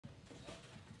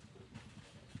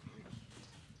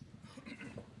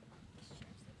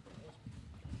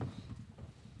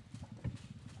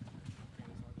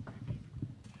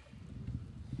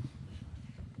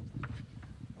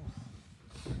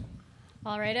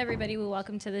All right, everybody, we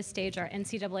welcome to the stage our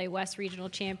NCAA West Regional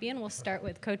Champion. We'll start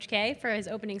with Coach K for his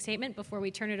opening statement before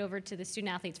we turn it over to the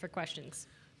student athletes for questions.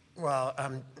 Well,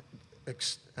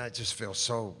 I just feel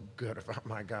so good about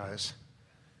my guys.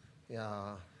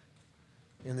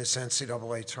 In this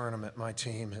NCAA tournament, my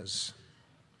team has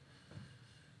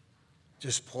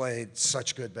just played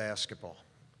such good basketball.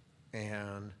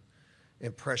 And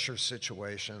in pressure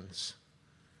situations,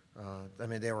 I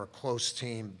mean, they were a close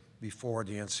team before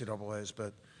the NCAAs,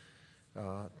 but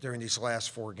during these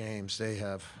last 4 games, they've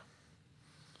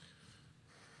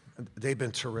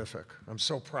been terrific. I'm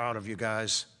so proud of you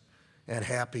guys and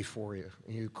happy for you.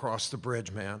 You crossed the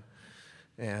bridge, man,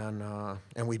 and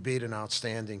we beat an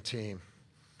outstanding team.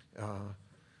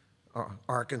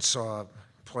 Arkansas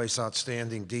plays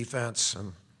outstanding defense,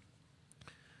 and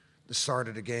the start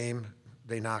of the game,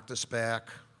 they knocked us back.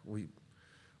 We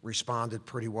responded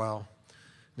pretty well.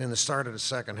 Then the start of the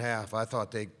second half, I thought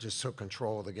they just took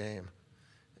control of the game,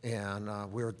 and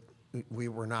we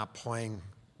were not playing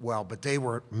well, but they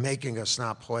were making us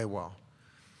not play well,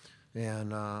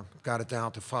 and got it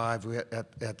down to 5.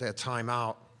 At that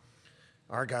timeout,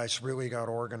 our guys really got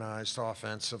organized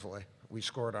offensively. We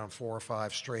scored on 4 or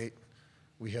 5 straight.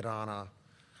 We hit on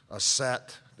a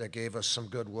set that gave us some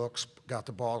good looks, got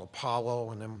the ball to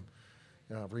Paulo, and then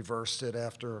reversed it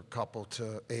after a couple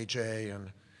to AJ,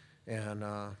 and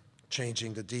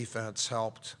changing the defense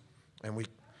helped. And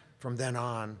from then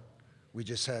on, we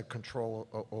just had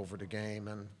control over the game.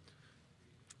 And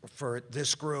for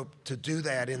this group to do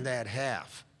that in that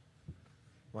half,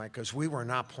 like, because we were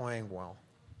not playing well,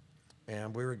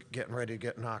 and we were getting ready to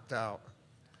get knocked out,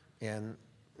 and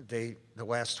the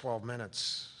last 12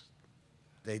 minutes,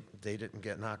 they didn't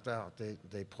get knocked out.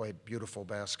 They played beautiful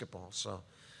basketball. So,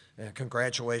 and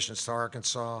congratulations to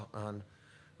Arkansas on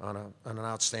an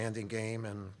outstanding game,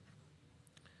 and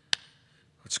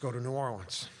let's go to New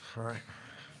Orleans. All right.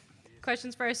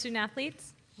 Questions for our student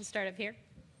athletes? We'll start up here.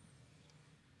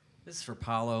 This is for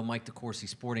Paulo, Mike DeCourcy,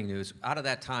 Sporting News. Out of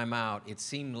that timeout, it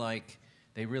seemed like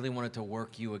they really wanted to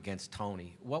work you against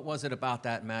Tony. What was it about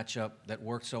that matchup that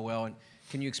worked so well? And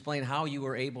can you explain how you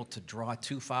were able to draw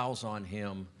 2 fouls on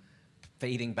him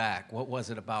fading back? What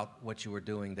was it about what you were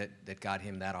doing that got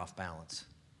him that off balance?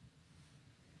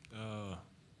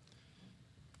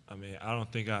 I mean, I don't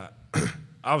think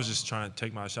I was just trying to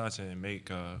take my shots and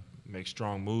make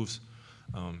strong moves.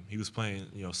 He was playing,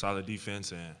 solid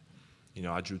defense, and,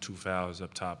 I drew 2 fouls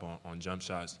up top on jump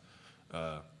shots.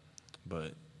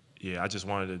 But, yeah, I just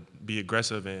wanted to be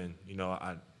aggressive, and,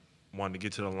 I wanted to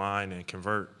get to the line and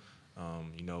convert.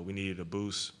 We needed a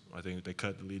boost. I think they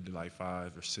cut the lead to like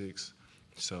 5 or 6.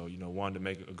 So, wanted to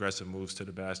make aggressive moves to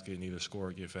the basket and either score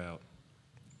or get fouled.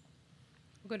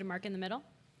 We'll go to Mark in the middle.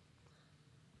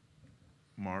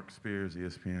 Mark Spears,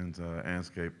 ESPN's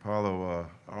Anscape. Paulo,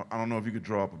 I don't know if you could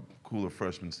draw up a cooler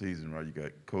freshman season, right? You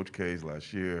got Coach K's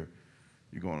last year.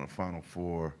 You're going to the Final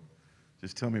Four.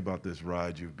 Just tell me about this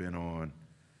ride you've been on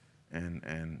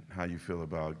and how you feel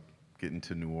about getting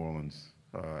to New Orleans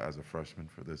as a freshman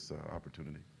for this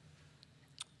opportunity.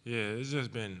 Yeah, it's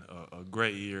just been a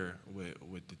great year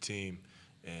with the team.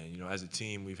 And, as a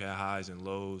team, we've had highs and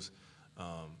lows.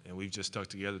 And we've just stuck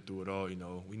together through it all.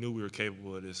 We knew we were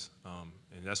capable of this,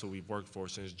 and that's what we've worked for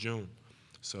since June.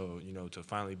 So, to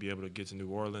finally be able to get to New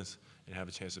Orleans and have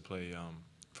a chance to play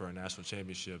for a national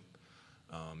championship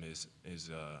is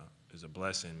a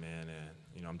blessing, man.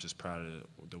 And I'm just proud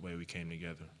of the way we came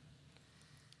together.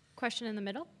 Question in the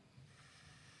middle.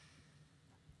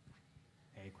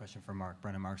 Hey, question for Mark.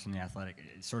 Brendan Marks from The Athletic.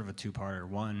 It's sort of a 2-parter.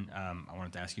 One, I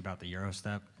wanted to ask you about the Euro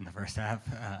step in the first half.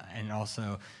 And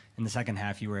also, in the second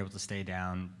half, you were able to stay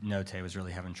down. Note was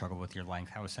really having trouble with your length.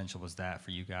 How essential was that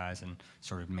for you guys and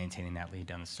sort of maintaining that lead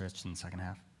down the stretch in the second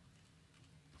half?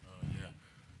 Yeah.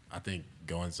 I think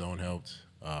going zone helped.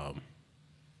 I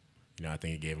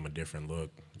think it gave him a different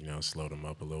look, slowed him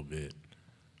up a little bit.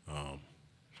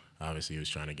 Obviously, he was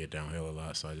trying to get downhill a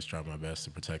lot, so I just tried my best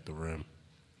to protect the rim.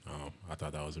 I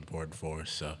thought that was important for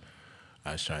us, so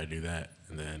I just tried to do that.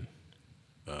 And then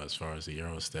as far as the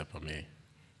Euro step, I mean,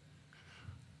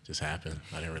 just happened.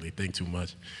 I didn't really think too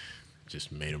much.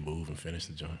 Just made a move and finished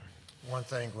the joint. One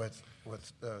thing with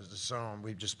the zone,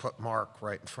 we just put Mark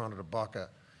right in front of the bucket,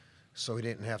 so he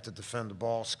didn't have to defend the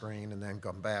ball screen and then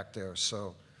come back there.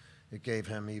 So it gave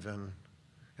him even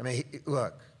 – I mean,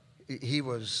 look, he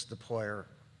was the player.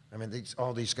 I mean,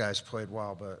 all these guys played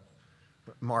well, but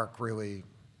Mark really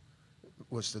 –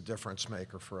 was the difference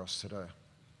maker for us today.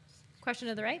 Question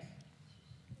to the right.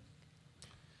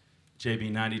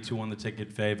 JB, 92 on the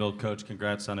ticket, Fayetteville. Coach,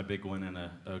 congrats on a big win and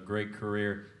a great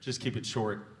career. Just keep it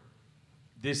short.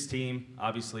 This team,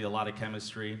 obviously a lot of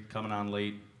chemistry coming on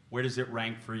late. Where does it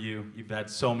rank for you? You've had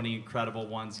so many incredible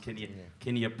ones. Can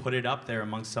you put it up there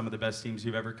amongst some of the best teams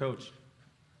you've ever coached?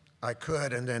 I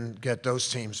could, and then get those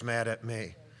teams mad at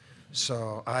me.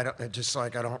 So I don't, just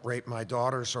like I don't rate my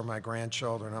daughters or my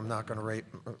grandchildren, I'm not going to rate.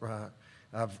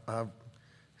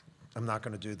 I'm not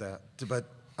going to do that. But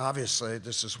obviously,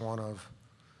 this is one of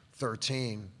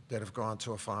 13 that have gone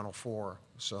to a Final Four.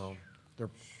 So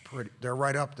they're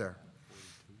right up there.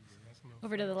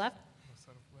 Over to the left.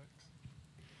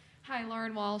 Hi,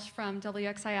 Lauren Walsh from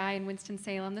WXII in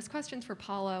Winston-Salem. This question's for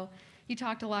Paulo. You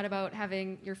talked a lot about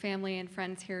having your family and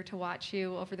friends here to watch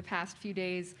you over the past few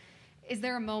days. Is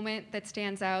there a moment that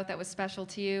stands out that was special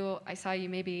to you? I saw you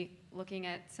maybe looking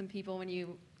at some people when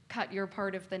you cut your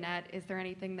part of the net. Is there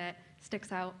anything that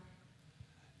sticks out?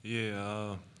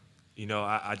 Yeah, you know,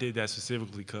 I did that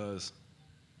specifically because,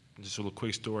 just a little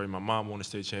quick story, my mom won a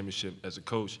state championship as a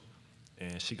coach,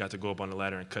 and she got to go up on the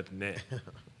ladder and cut the net.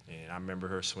 And I remember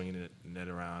her swinging the net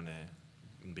around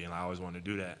and being like, I always wanted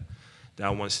to do that. Then I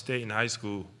won state in high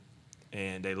school,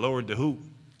 and they lowered the hoop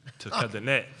to cut the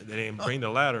net. They didn't bring the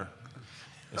ladder.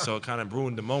 And so it kind of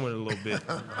ruined the moment a little bit.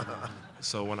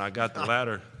 So when I got the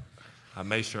ladder, I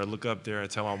made sure I look up there and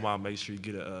tell my mom, make sure you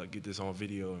get this on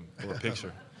video and pull a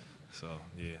picture. So,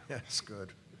 yeah. That's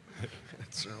good.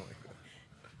 That's really good.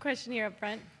 Question here up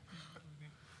front.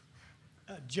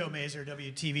 Joe Mazer,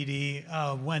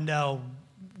 WTVD. Wendell,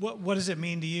 what does it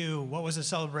mean to you? What was the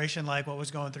celebration like? What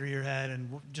was going through your head?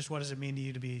 And just what does it mean to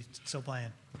you to be still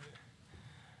playing?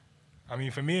 I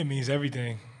mean, for me, it means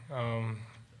everything.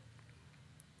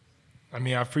 I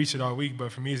mean, I've preached it all week,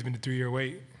 but for me, it's been a 3-year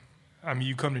wait. I mean,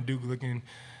 you come to Duke looking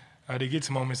to get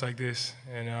to moments like this.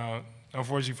 And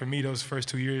unfortunately for me, those first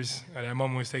 2 years, that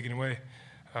moment was taken away.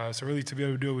 So really to be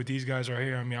able to do it with these guys right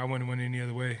here, I mean, I wouldn't win any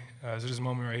other way. So this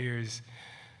moment right here is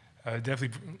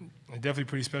definitely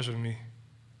pretty special to me.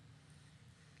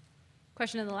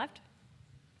 Question on the left.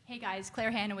 Hey guys,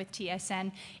 Claire Hanna with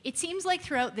TSN. It seems like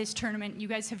throughout this tournament, you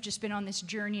guys have just been on this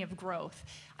journey of growth.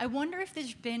 I wonder if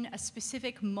there's been a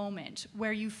specific moment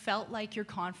where you felt like your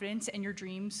confidence and your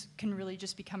dreams can really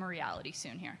just become a reality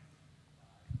soon here.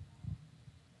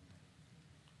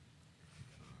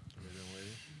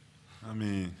 I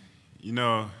mean, you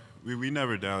know, we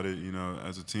never doubted, you know,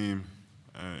 as a team,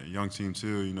 a young team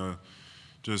too, you know,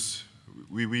 just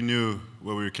we knew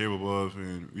what we were capable of,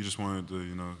 and we just wanted to,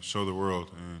 you know, show the world.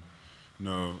 And, you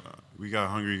know, we got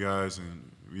hungry guys,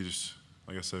 and we just,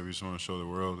 like I said, we just want to show the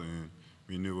world, and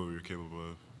we knew what we were capable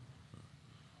of.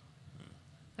 Yeah.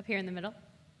 Up here in the middle.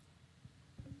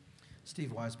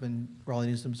 Steve Wiseman, Raleigh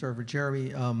News and Observer.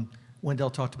 Jeremy, Wendell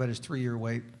talked about his 3-year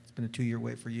wait. It's been a 2-year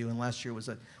wait for you, and last year was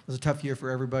a tough year for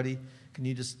everybody. Can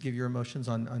you just give your emotions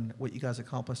on what you guys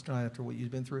accomplished tonight after what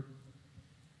you've been through?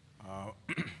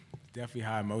 Definitely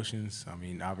high emotions. I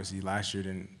mean, obviously last year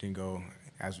didn't go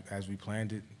as we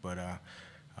planned it, but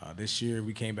this year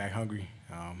we came back hungry,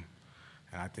 and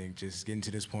I think just getting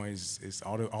to this point is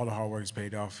all the hard work has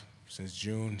paid off since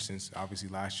June, since obviously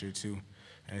last year too,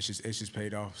 and it's just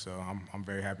paid off. So I'm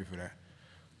very happy for that.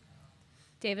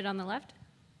 David on the left.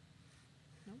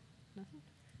 No, nothing.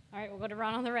 All right, we'll go to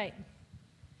Ron on the right.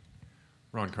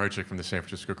 Ron Karczyk from the San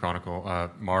Francisco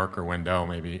Chronicle. Mark or Wendell,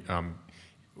 maybe.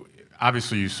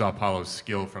 Obviously, you saw Paulo's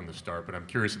skill from the start, but I'm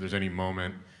curious if there's any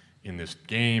moment in this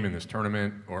game, in this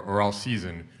tournament, or all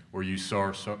season where you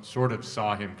sort of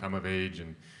saw him come of age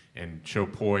and show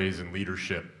poise and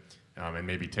leadership, and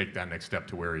maybe take that next step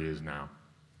to where he is now.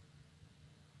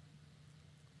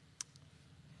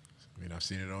 I mean, I've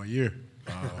seen it all year.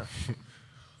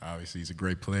 Obviously, he's a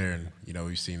great player, and you know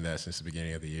we've seen that since the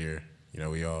beginning of the year. You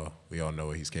know, we all know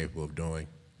what he's capable of doing.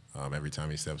 Every time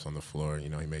he steps on the floor, you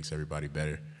know, he makes everybody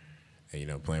better. And you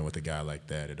know, playing with a guy like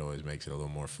that, it always makes it a little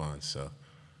more fun. So,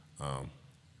 yeah,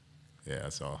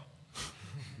 that's all.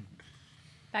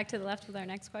 Back to the left with our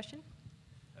next question.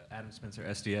 Adam Spencer,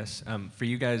 SDS. For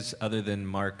you guys, other than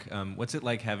Mark, what's it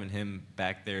like having him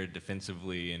back there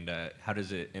defensively, and how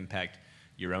does it impact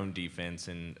your own defense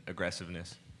and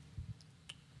aggressiveness?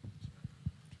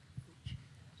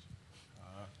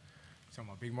 Talking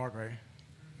about Big Mark, right?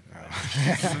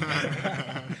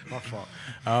 My fault.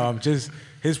 Just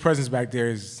his presence back there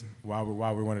is why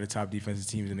we're one of the top defensive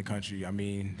teams in the country. I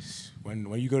mean,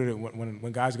 when you go to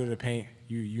when guys go to the paint,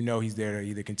 you know he's there to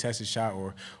either contest a shot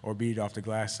or beat it off the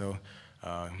glass. So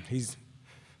he's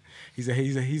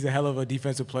a hell of a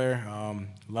defensive player.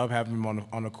 Love having him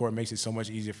on the court. Makes it so much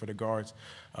easier for the guards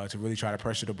to really try to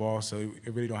pressure the ball. So you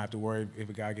really don't have to worry if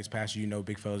a guy gets past you. You know,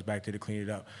 big fella's back there to clean it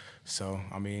up. So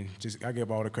I mean, I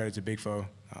give all the credit to Big Fella.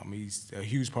 He's a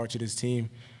huge part to this team.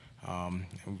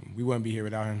 We wouldn't be here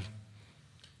without him.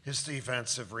 His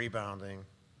defensive rebounding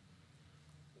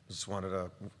is one of the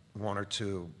one or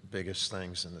two biggest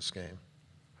things in this game.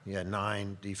 He had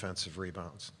 9 defensive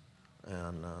rebounds,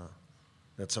 and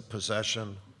that's a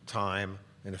possession, time,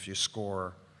 and if you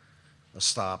score, a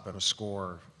stop and a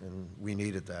score, and we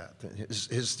needed that.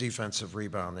 His defensive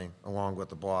rebounding, along with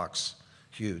the blocks,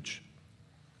 huge.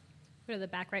 Go to the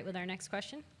back right with our next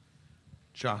question.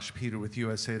 Josh Peter with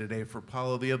USA Today. For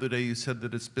Paulo, the other day you said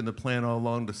that it's been the plan all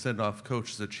along to send off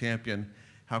Coach as a champion.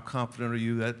 How confident are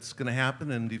you that's going to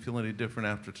happen, and do you feel any different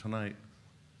after tonight?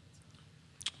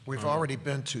 We've already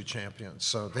been 2 champions,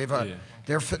 so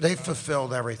they've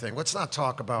fulfilled everything. Let's not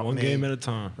talk about One me. game at a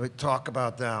time. We talk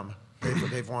about them.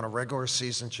 They've won a regular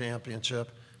season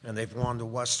championship, and they've won the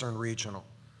Western Regional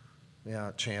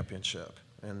championship,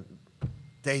 and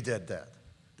they did that.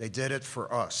 They did it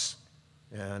for us.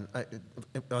 And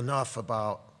enough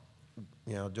about,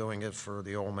 doing it for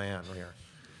the old man here.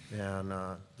 And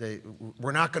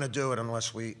we're not going to do it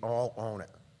unless we all own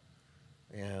it.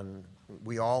 And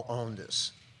we all own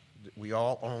this. We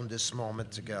all own this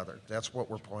moment together. That's what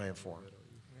we're playing for.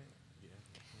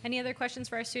 Any other questions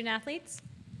for our student athletes?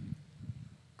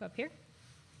 Go up here.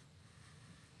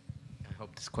 I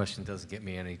hope this question doesn't get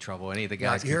me in any trouble. Any of the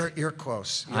guys? You're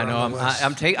close. I know.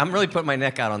 I'm really putting my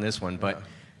neck out on this one, but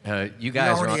you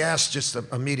guys You already are. asked just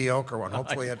a mediocre one.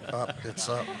 Hopefully it's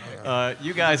up.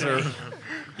 You guys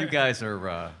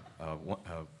are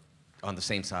on the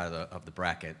same side of the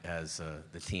bracket as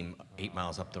the team 8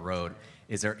 miles up the road.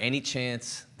 Is there any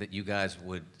chance that you guys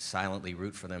would silently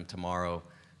root for them tomorrow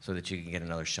so that you can get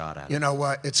another shot at it? You know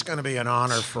what? It's going to be an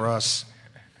honor for us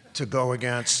to go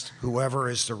against whoever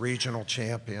is the regional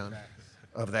champion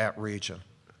of that region.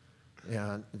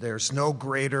 And there's no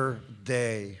greater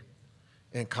day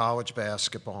in college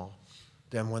basketball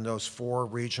than when those 4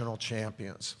 regional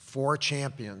champions, 4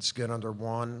 champions get under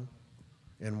one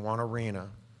in one arena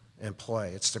and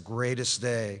play. It's the greatest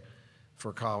day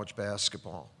for college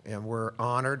basketball. And we're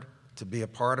honored to be a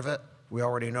part of it. We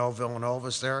already know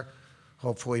Villanova's there.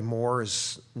 Hopefully Moore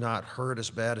is not hurt as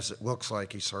bad as it looks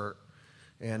like he's hurt.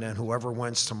 And then whoever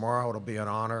wins tomorrow, it'll be an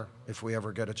honor if we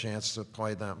ever get a chance to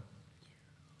play them.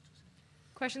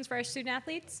 Questions for our student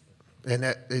athletes? And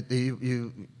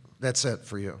that's it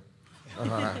for you.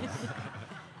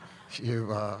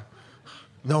 You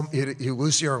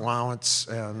lose your allowance,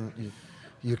 and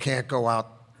you can't go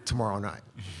out tomorrow night.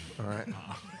 All right?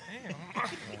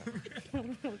 We'll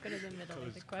go to the middle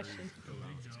of the question.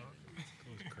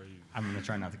 I'm going to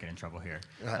try not to get in trouble here.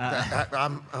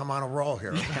 I'm on a roll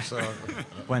here. So.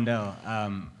 Wendell,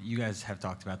 you guys have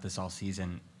talked about this all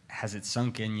season. Has it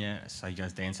sunk in yet? I saw you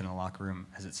guys dancing in the locker room.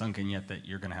 Has it sunk in yet that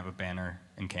you're going to have a banner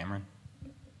in Cameron?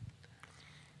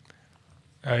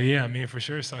 Yeah, for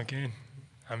sure it sunk in.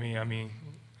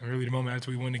 Really the moment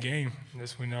after we won the game,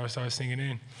 that's when I started sinking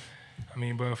in.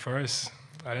 But for us,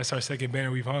 that's our second banner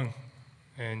we've hung.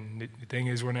 And the thing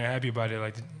is, we're not happy about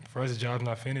it. For us, the job's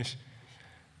not finished.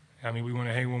 We want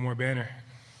to hang one more banner.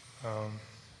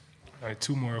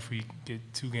 2 more if we get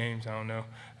 2 games, I don't know.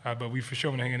 But we for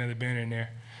sure want to hang another banner in there.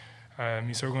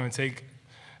 So we're going to take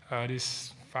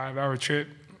this 5-hour trip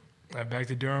back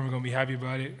to Durham. We're going to be happy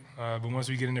about it. But once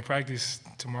we get into practice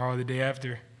tomorrow or the day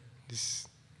after, it's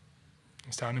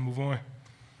time to move on.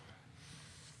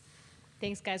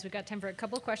 Thanks, guys. We've got time for a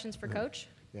couple of questions for Coach.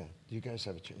 Yeah. Do you guys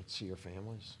have a chance to see your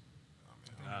families?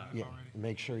 Yeah.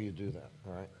 Make sure you do that,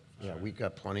 all right? Yeah, we've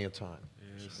got plenty of time.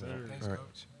 Yes, sir. Thanks, all right.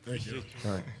 Coach. Thank you.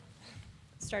 All right.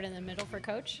 Start in the middle for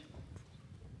Coach.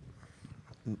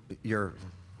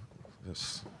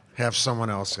 Just have someone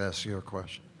else ask you a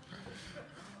question.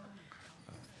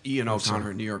 Ian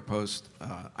O'Connor, New York Post.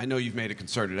 I know you've made a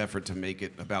concerted effort to make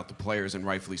it about the players, and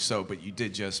rightfully so, but you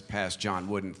did just pass John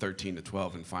Wooden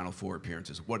 13-12 in Final Four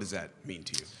appearances. What does that mean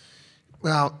to you?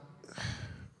 Well,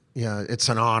 it's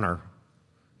an honor.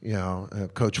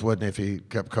 Coach Wooden, if he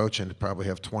kept coaching, he'd probably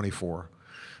have 24.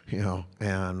 Ian,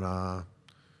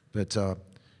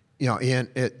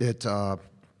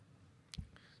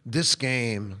 this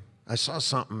game, I saw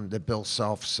something that Bill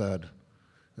Self said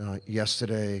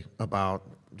yesterday about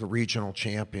the regional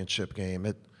championship game.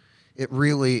 It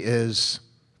really is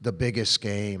the biggest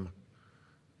game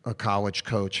a college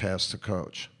coach has to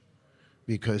coach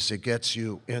because it gets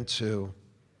you into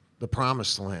the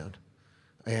promised land.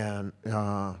 And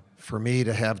for me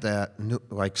to have that,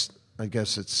 I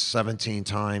guess it's 17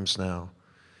 times now,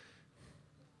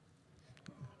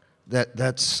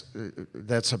 that's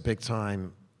a big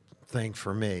time thing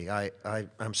for me.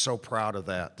 I'm so proud of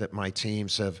that my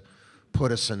teams have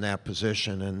put us in that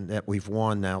position and that we've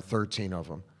won now 13 of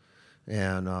them.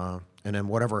 And then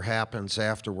whatever happens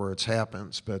afterwards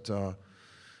happens. But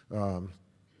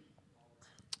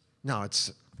No,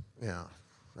 it's, yeah,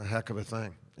 a heck of a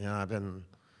thing. Yeah,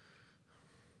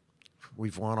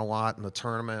 we've won a lot in the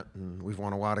tournament, and we've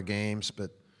won a lot of games,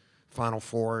 but Final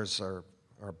Fours are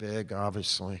big,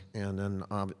 obviously, and then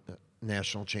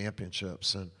national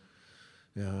championships. And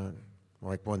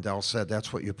like Wendell said,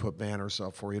 that's what you put banners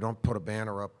up for. You don't put a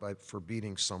banner up for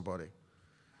beating somebody.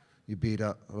 You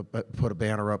put a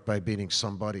banner up by beating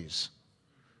somebody's,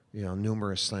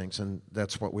 numerous things, and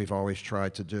that's what we've always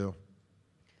tried to do.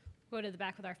 Go to the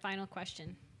back with our final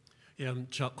question. Yeah, I'm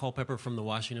Chuck Culpepper from the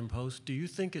Washington Post. Do you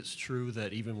think it's true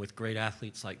that even with great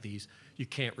athletes like these, you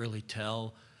can't really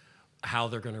tell how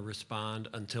they're going to respond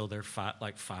until they're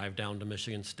five down to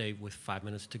Michigan State with 5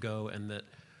 minutes to go, and that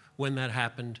when that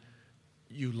happened,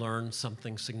 you learned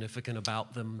something significant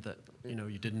about them that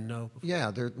you didn't know before?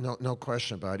 Yeah, there's no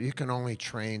question about it. You can only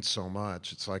train so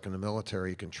much. It's like in the military,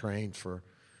 you can train for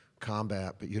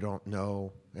combat, but you don't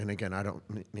know. And again, I don't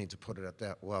mean to put it at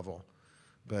that level,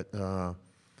 but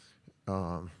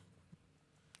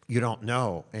you don't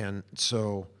know. And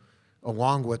so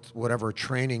along with whatever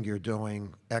training you're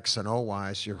doing, X and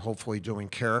O-wise, you're hopefully doing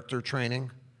character training,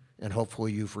 and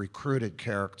hopefully you've recruited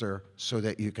character so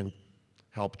that you can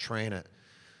help train it.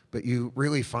 But you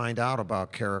really find out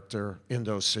about character in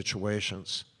those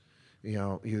situations.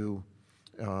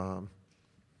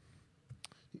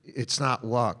 It's not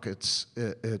luck. It's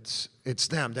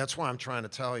them. That's why I'm trying to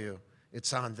tell you,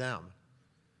 it's on them,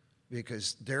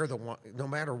 because they're the one. No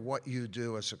matter what you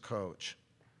do as a coach,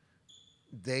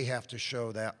 they have to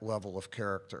show that level of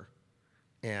character,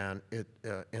 and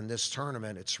in this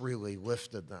tournament, it's really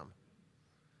lifted them.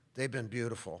 They've been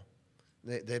beautiful.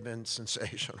 They've been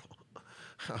sensational.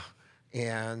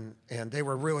 and they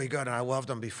were really good, and I loved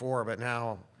them before, but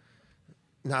now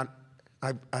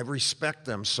I respect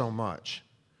them so much,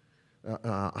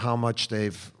 how much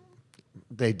they've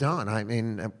done. I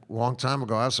mean, a long time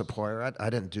ago, I was a player. I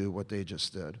didn't do what they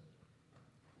just did.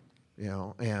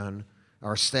 And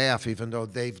our staff, even though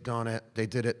they've done it, they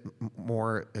did it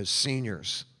more as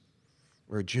seniors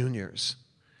or juniors.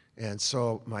 And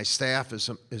so my staff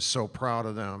is so proud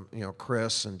of them,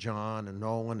 Chris and John and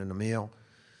Nolan and Emil,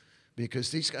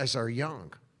 because these guys are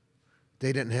young.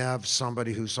 They didn't have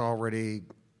somebody who's already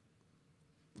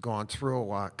gone through a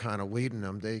lot kind of leading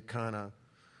them. They kind of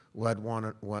led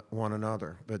one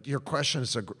another. But your question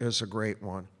is a great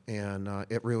one, and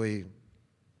it really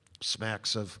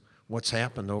smacks of what's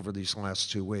happened over these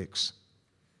last 2 weeks.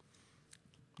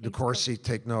 DeCourcy,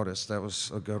 take notice. That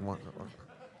was a good one.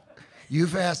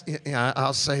 You've asked.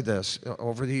 I'll say this: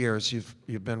 over the years,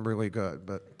 you've been really good,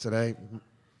 but today,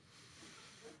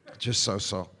 just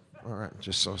so-so. All right,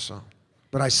 just so-so.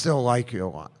 But I still like you a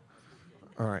lot.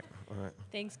 All right, all right.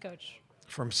 Thanks, Coach.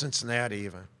 From Cincinnati,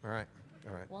 even. All right,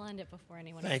 all right. We'll end it before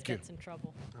anyone Thank else you. gets in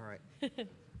trouble. All right.